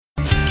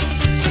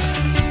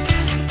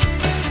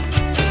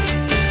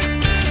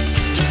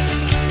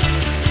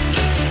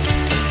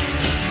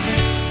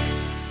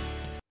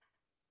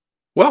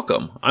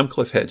Welcome, I'm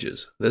Cliff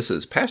Hedges. This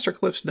is Pastor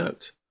Cliff's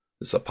Notes.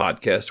 This is a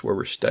podcast where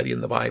we're studying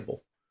the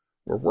Bible.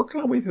 We're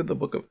working our way through the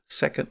book of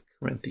 2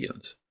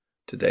 Corinthians.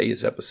 Today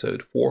is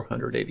episode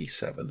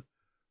 487,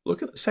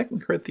 looking at 2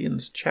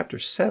 Corinthians chapter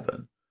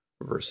 7,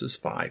 verses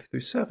 5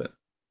 through 7.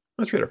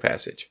 Let's read our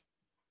passage.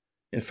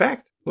 In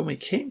fact, when we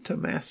came to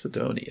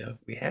Macedonia,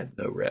 we had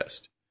no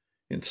rest.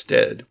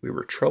 Instead, we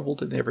were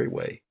troubled in every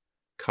way,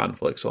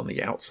 conflicts on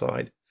the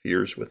outside,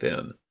 fears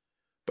within.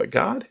 But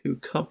God, who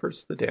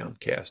comforts the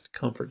downcast,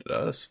 comforted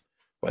us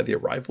by the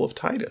arrival of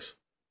Titus,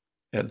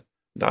 and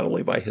not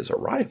only by his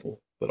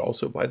arrival, but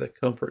also by the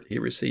comfort he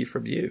received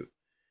from you.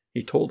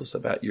 He told us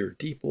about your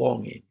deep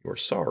longing, your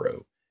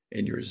sorrow,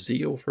 and your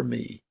zeal for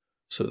me,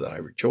 so that I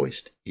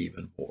rejoiced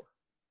even more.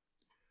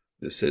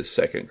 This is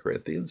 2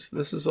 Corinthians.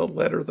 This is a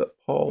letter that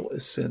Paul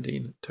is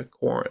sending to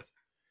Corinth,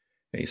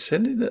 and he's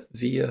sending it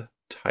via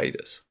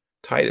Titus.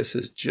 Titus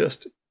is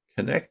just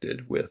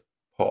connected with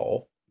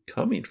Paul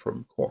coming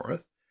from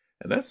Corinth.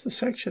 And that's the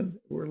section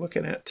we're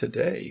looking at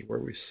today, where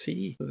we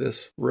see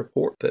this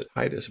report that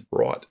Titus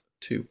brought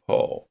to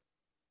Paul.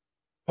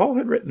 Paul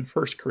had written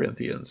 1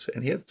 Corinthians,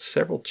 and he had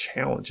several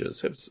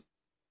challenges. It was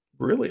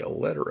really a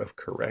letter of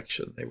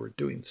correction. They were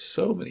doing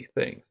so many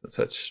things in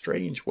such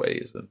strange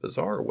ways and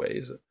bizarre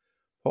ways.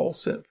 Paul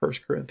sent 1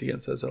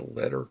 Corinthians as a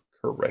letter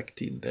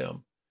correcting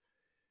them.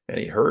 And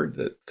he heard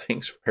that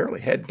things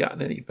apparently hadn't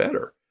gotten any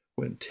better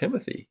when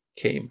Timothy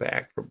came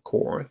back from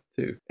Corinth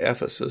to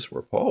Ephesus,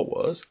 where Paul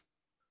was.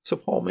 So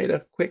Paul made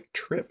a quick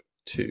trip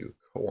to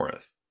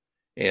Corinth,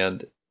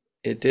 and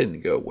it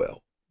didn't go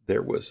well.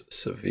 There was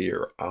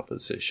severe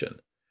opposition.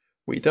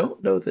 We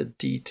don't know the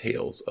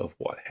details of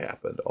what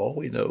happened. All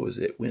we know is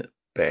it went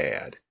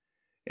bad.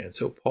 And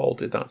so Paul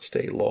did not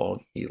stay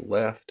long. He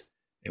left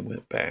and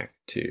went back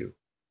to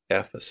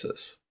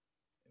Ephesus.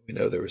 We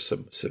know there was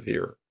some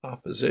severe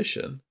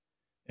opposition,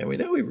 and we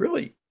know he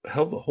really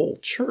held the whole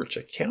church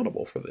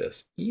accountable for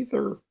this.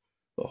 Either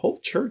the whole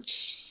church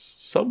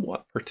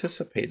somewhat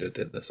participated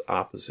in this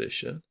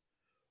opposition,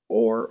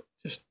 or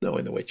just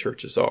knowing the way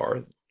churches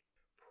are,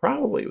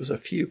 probably it was a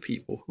few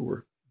people who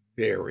were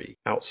very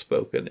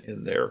outspoken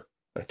in their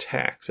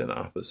attacks and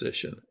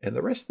opposition, and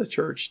the rest of the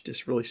church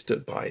just really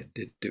stood by and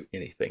didn't do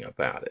anything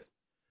about it.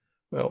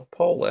 Well,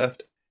 Paul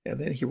left, and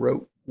then he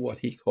wrote what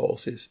he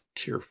calls his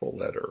tearful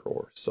letter,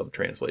 or some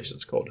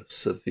translations called a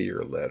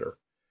severe letter,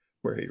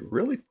 where he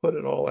really put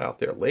it all out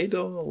there, laid it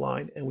on the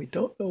line, and we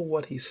don't know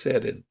what he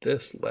said in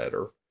this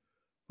letter,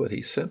 but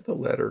he sent the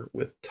letter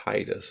with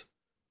Titus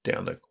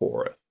down to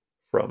Corinth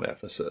from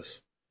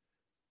Ephesus.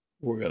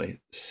 We're going to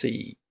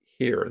see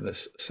here in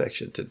this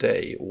section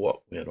today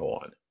what went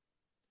on.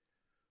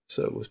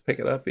 So let's pick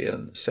it up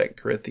in 2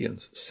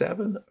 Corinthians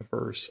 7,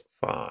 verse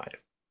 5. He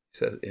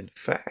says, in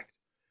fact,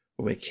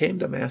 when we came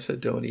to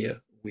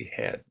Macedonia, we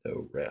had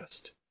no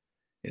rest.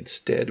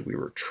 Instead, we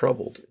were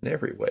troubled in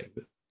every way,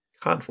 with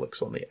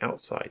conflicts on the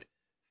outside,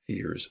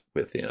 fears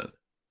within.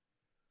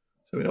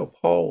 So we know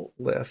Paul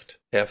left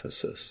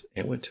Ephesus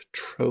and went to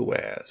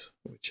Troas,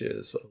 which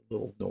is a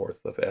little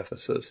north of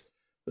Ephesus,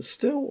 but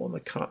still on the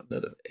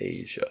continent of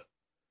Asia.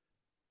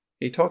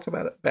 He talked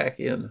about it back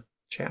in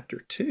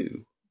chapter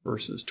 2,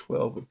 verses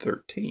 12 and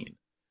 13.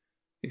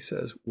 He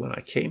says, when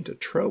I came to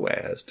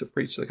Troas to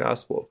preach the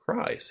gospel of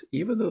Christ,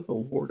 even though the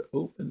Lord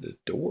opened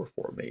a door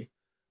for me,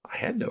 I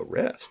had no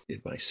rest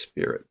in my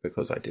spirit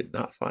because I did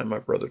not find my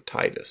brother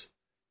Titus.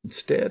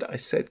 Instead, I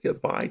said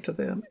goodbye to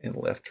them and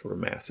left for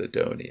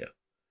Macedonia.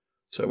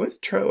 So I went to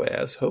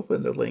Troas,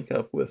 hoping to link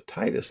up with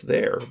Titus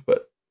there,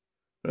 but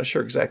I'm not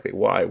sure exactly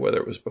why, whether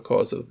it was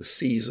because of the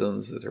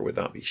seasons, that there would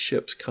not be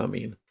ships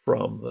coming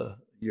from the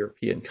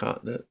European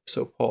continent.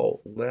 So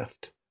Paul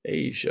left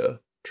Asia,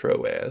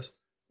 Troas,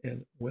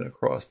 and went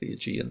across the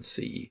Aegean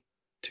Sea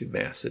to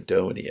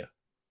Macedonia,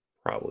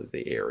 probably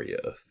the area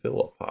of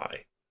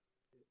Philippi.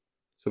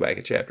 So back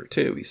in chapter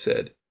 2, he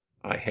said,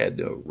 I had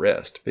no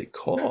rest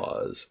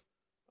because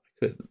I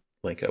couldn't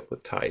link up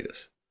with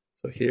Titus.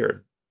 So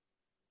here,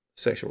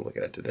 the section we're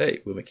looking at today,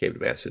 when we came to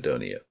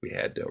Macedonia, we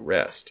had no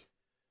rest.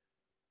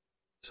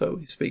 So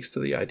he speaks to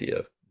the idea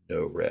of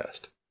no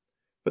rest.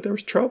 But there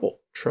was trouble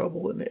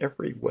in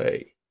every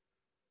way.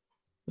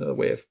 Another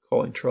way of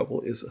calling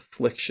trouble is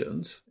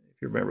afflictions.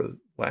 If you remember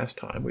last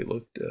time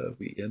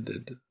we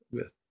ended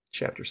with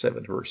chapter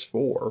 7, verse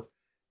 4.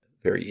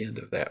 At the very end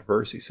of that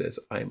verse, he says,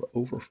 I am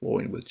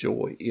overflowing with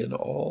joy in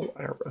all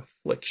our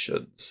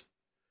afflictions.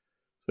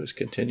 So he's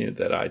continued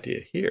that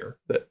idea here,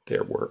 that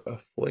there were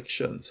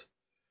afflictions.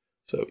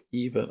 So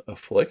even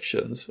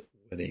afflictions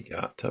when he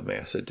got to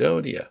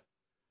Macedonia.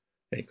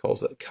 And he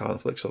calls it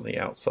conflicts on the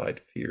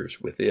outside,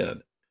 fears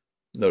within.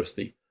 Notice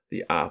the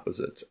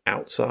opposites,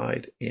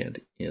 outside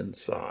and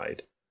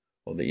inside.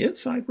 On the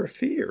inside were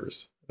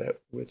fears,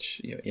 that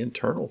which,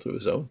 internal to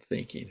his own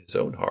thinking, his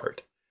own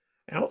heart.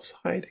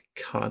 Outside,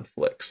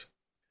 conflicts.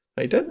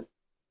 Now, he doesn't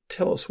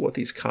tell us what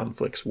these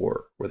conflicts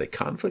were. Were they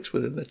conflicts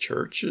within the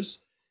churches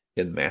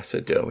in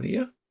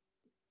Macedonia?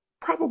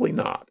 Probably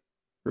not.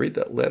 Read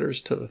the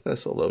letters to the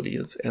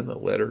Thessalonians and the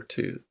letter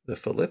to the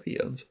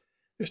Philippians.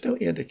 there's no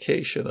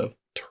indication of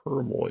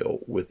turmoil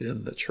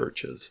within the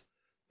churches.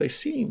 They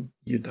seem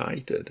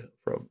united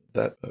from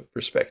that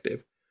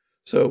perspective.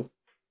 So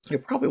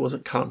it probably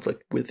wasn't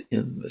conflict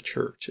within the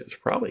church. It was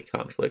probably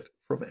conflict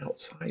from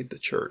outside the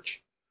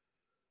church.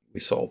 We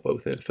saw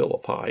both in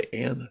Philippi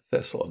and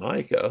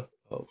Thessalonica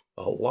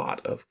a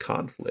lot of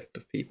conflict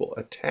of people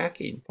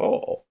attacking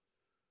Paul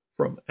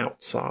from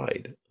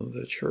outside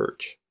the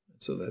church.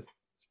 So that's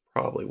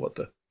probably what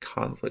the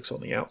conflicts on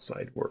the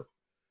outside were.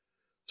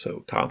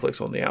 So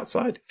conflicts on the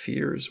outside,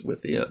 fears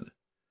within.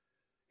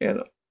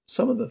 And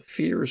some of the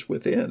fears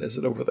within, is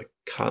it over the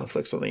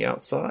conflicts on the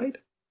outside?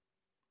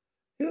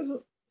 He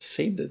doesn't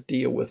seem to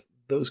deal with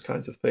those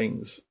kinds of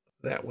things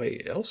that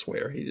way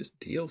elsewhere. He just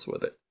deals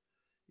with it.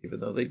 Even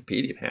though they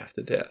beat him half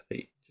to death,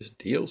 he just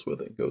deals with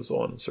it and goes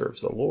on and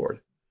serves the Lord.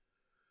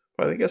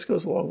 But I think this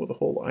goes along with the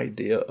whole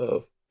idea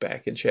of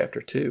back in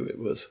chapter 2, it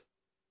was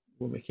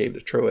when we came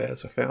to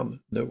Troas, I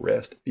found no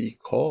rest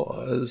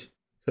because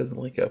I couldn't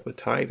link up with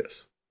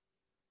Titus.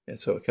 And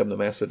so I come to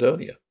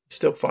Macedonia,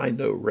 still find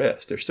no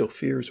rest. There's still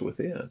fears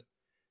within.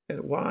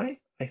 And why?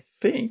 I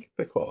think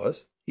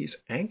because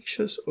he's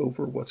anxious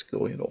over what's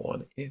going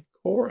on in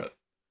Corinth.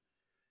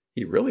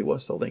 He really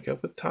wants to link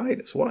up with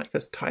Titus. Why?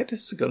 Because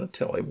Titus is going to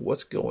tell him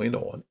what's going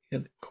on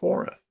in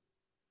Corinth.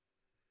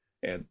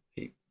 And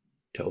he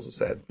tells us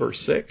that in verse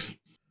 6.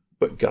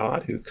 But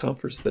God, who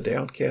comforts the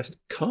downcast,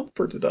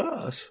 comforted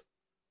us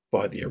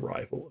by the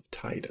arrival of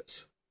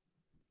Titus.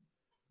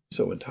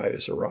 So when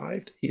Titus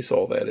arrived, he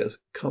saw that as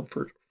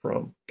comfort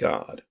from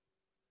God.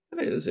 And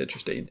it is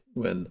interesting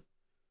when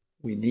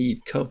we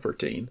need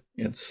comforting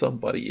and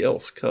somebody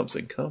else comes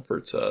and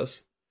comforts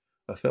us,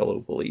 a fellow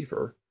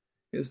believer.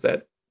 Is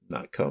that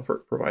not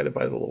comfort provided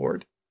by the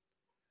Lord?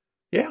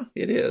 Yeah,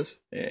 it is.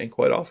 And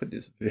quite often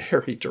it's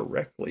very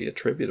directly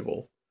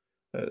attributable.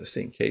 I've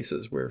seen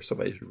cases where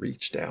somebody's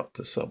reached out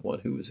to someone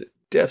who is in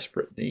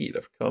desperate need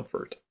of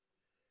comfort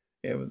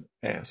and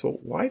asked, well,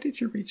 why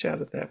did you reach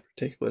out at that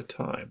particular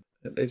time?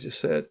 And they just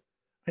said,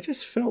 I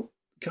just felt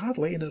God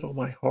laying it on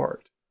my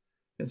heart.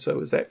 And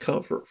so is that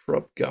comfort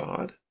from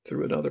God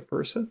through another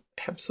person?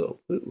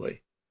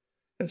 Absolutely.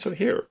 And so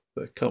here,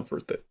 the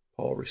comfort that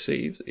Paul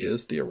receives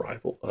is the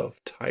arrival of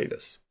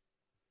Titus.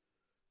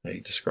 And he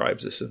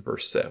describes this in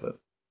verse 7.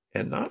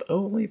 And not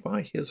only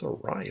by his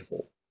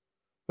arrival,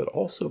 but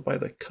also by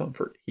the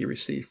comfort he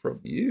received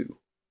from you.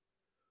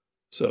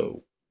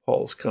 So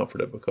Paul's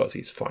comforted because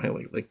he's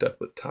finally linked up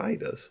with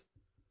Titus.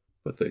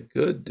 But the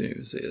good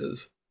news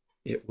is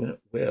it went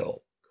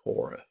well,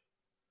 Corinth.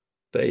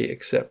 They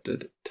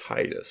accepted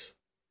Titus.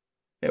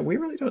 And we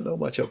really don't know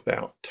much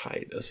about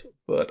Titus,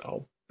 but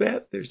I'll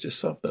bet there's just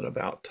something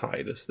about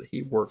Titus that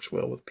he works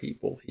well with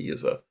people. He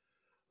is a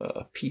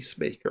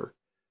peacemaker,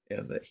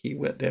 and that he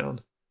went down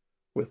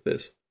with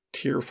this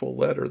tearful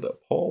letter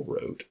that Paul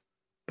wrote.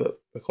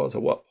 But because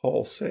of what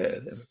Paul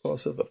said and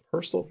because of the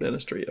personal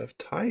ministry of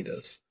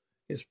Titus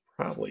is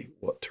probably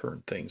what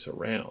turned things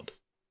around.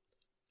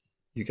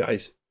 You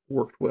guys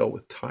worked well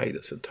with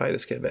Titus, and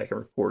Titus came back and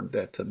reported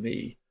that to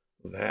me.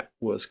 That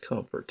was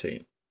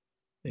comforting.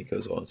 He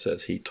goes on and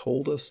says, he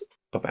told us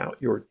about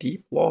your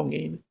deep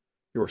longing,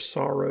 your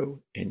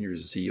sorrow, and your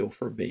zeal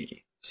for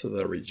me, so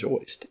that I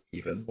rejoiced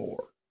even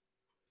more.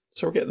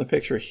 So we're getting the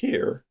picture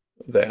here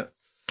that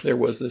there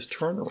was this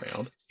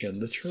turnaround in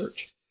the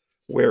church.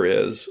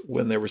 Whereas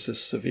when there was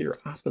this severe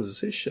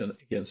opposition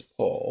against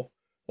Paul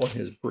on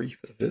his brief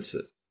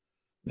visit,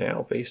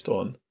 now based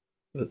on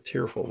the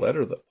tearful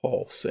letter that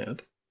Paul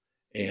sent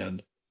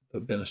and the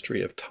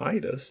ministry of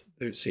Titus,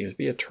 there seems to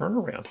be a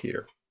turnaround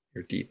here.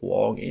 Your deep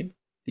longing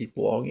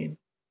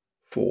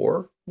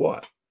for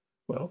what?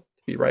 Well,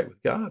 to be right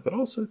with God, but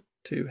also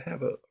to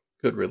have a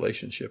good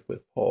relationship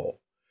with Paul.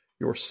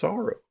 Your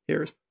sorrow,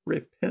 here's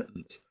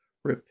repentance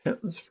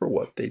for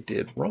what they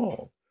did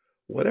wrong.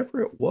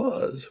 Whatever it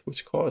was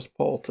which caused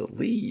Paul to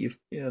leave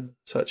in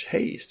such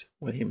haste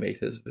when he made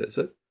his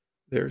visit,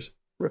 there's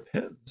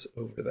repentance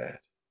over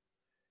that.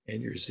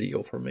 And your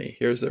zeal for me.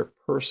 Here's their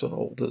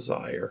personal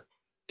desire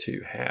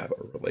to have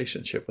a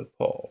relationship with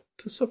Paul,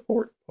 to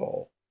support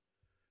Paul.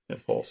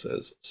 And Paul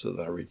says, so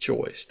that I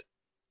rejoiced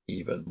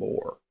even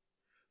more.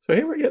 So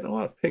here we're getting a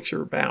lot of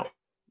picture about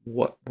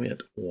what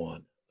went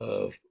on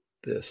of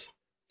this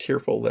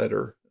tearful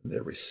letter,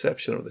 their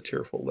reception of the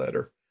tearful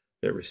letter,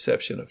 their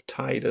reception of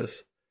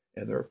Titus,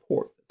 and the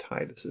report that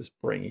Titus is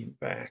bringing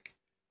back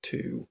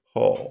to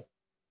Paul.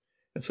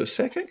 And so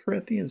 2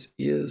 Corinthians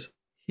is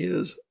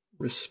his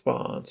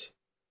response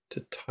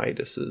to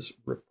Titus's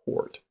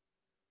report.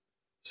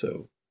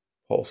 So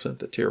Paul sent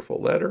the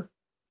tearful letter,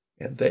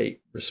 and they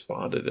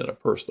responded in a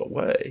personal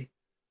way.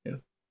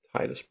 And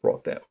Titus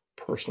brought that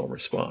personal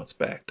response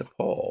back to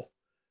Paul,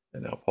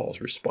 and now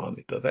Paul's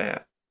responding to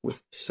that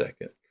with 2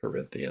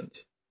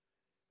 Corinthians.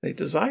 And he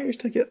desires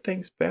to get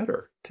things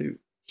better, to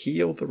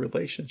heal the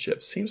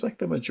relationship. Seems like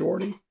the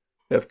majority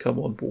have come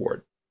on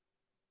board.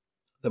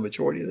 The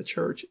majority of the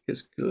church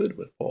is good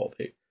with Paul.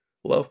 They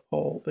love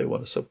Paul. They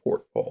want to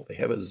support Paul. They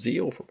have a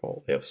zeal for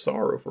Paul. They have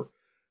sorrow for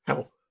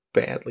how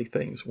badly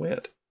things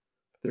went.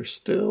 But there's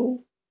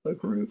still a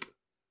group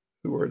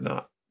who are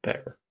not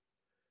there.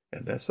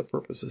 And that's the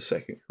purpose of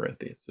 2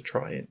 Corinthians, to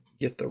try and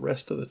get the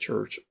rest of the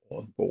church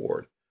on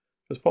board.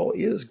 Because Paul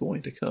is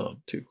going to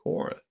come to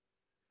Corinth,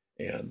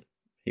 and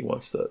he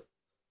wants the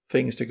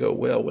things to go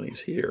well when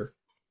he's here,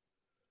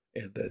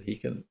 and that he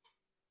can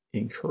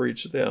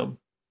encourage them,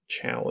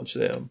 challenge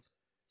them,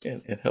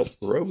 and help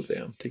grow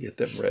them to get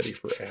them ready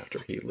for after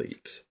he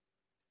leaves.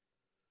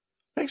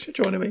 Thanks for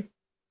joining me.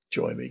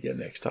 Join me again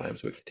next time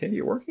as we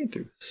continue working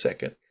through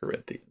 2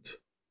 Corinthians.